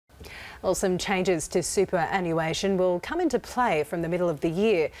Well, some changes to superannuation will come into play from the middle of the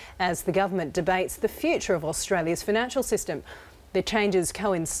year as the government debates the future of Australia's financial system. The changes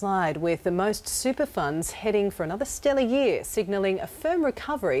coincide with the most super funds heading for another stellar year, signalling a firm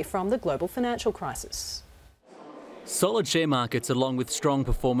recovery from the global financial crisis. Solid share markets along with strong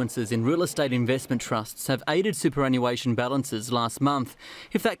performances in real estate investment trusts have aided superannuation balances last month.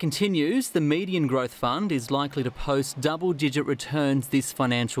 If that continues, the median growth fund is likely to post double-digit returns this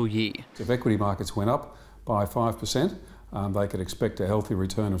financial year. If equity markets went up by 5%, they could expect a healthy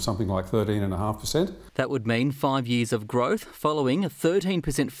return of something like 13.5%. That would mean 5 years of growth following a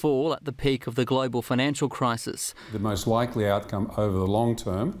 13% fall at the peak of the global financial crisis. The most likely outcome over the long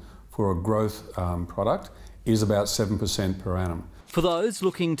term for a growth product is about 7% per annum. For those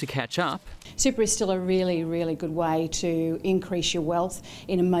looking to catch up, super is still a really good way to increase your wealth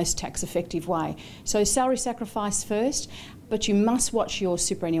in a most tax effective way. So salary sacrifice first, but you must watch your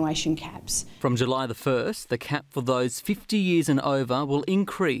superannuation caps. From July the 1st, the cap for those 50 years and over will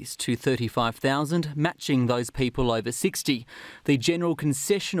increase to $35,000, matching those people over 60. The general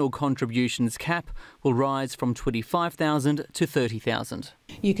concessional contributions cap will rise from $25,000 to $30,000.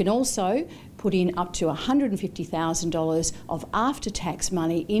 You can also put in up to $150,000 of after-tax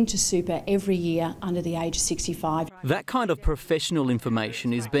money into super every year under the age of 65. That kind of professional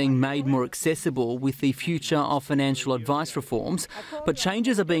information is being made more accessible with the future of financial advice reforms, but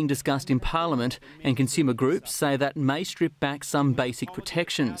changes are being discussed in Parliament and consumer groups say that may strip back some basic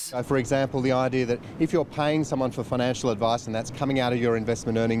protections. For example, the idea that if you're paying someone for financial advice and that's coming out of your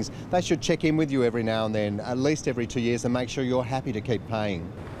investment earnings, they should check in with you every now and then, at least every 2 years, and make sure you're happy to keep paying.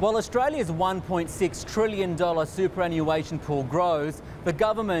 While Australia's $1.6 trillion superannuation pool grows, the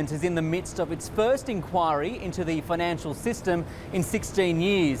government is in the midst of its first inquiry into the financial system in 16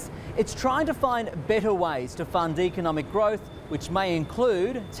 years. It's trying to find better ways to fund economic growth, which may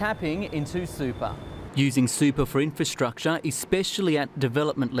include tapping into super. Using super for infrastructure, especially at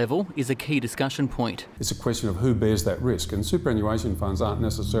development level, is a key discussion point. It's a question of who bears that risk, and superannuation funds aren't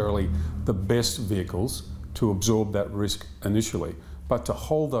necessarily the best vehicles to absorb that risk initially. But to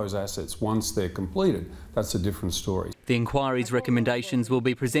hold those assets once they're completed, that's a different story. The inquiry's recommendations will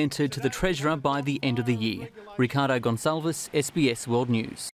be presented to the Treasurer by the end of the year. Ricardo, Goncalves, SBS World News.